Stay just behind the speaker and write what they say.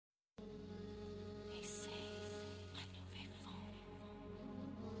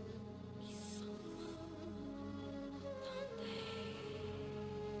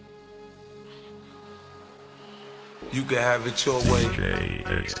You can have it your way.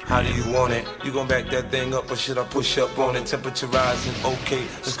 How do you want it? You gon' back that thing up or should I push up on it? Temperature rising, okay,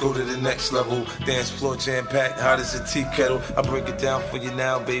 let's go to the next level. Dance floor jam-packed, hot as a tea kettle. I break it down for you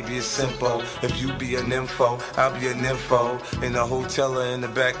now, baby, it's simple. If you be an info, I'll be an info. In the hotel or in the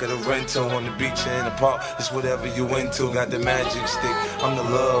back of the rental, on the beach or in the park, it's whatever you into. Got the magic stick, I'm the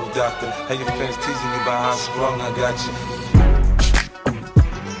love doctor. Have your friends teasing you about how sprung I got you.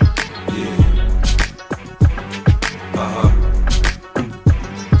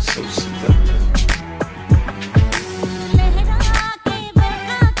 So seductive.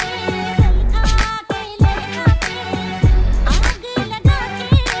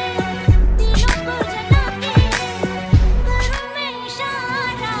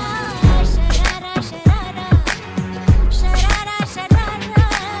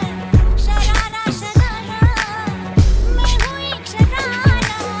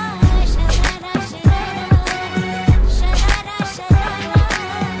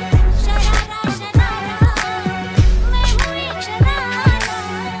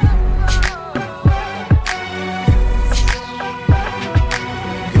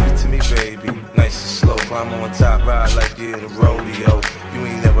 I'm on top, ride like you in a rodeo. You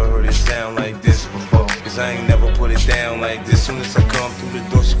ain't never heard it sound like this before, cause I ain't never put it down like this. Soon as I come through the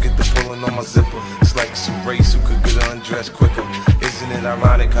door, she get the pulling on my zipper. It's like it's a race, who could get undressed quicker. Isn't it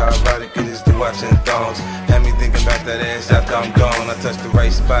ironic how erotic it is to watching thongs? Had me thinking about that ass after I'm gone. I touch the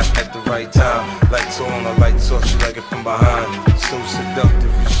right spot at the right time. Lights on, her lights off, she like it from behind. So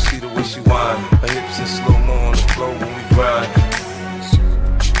seductive, you should see the way she whine. Her hips in slow-mo on the floor when we grind.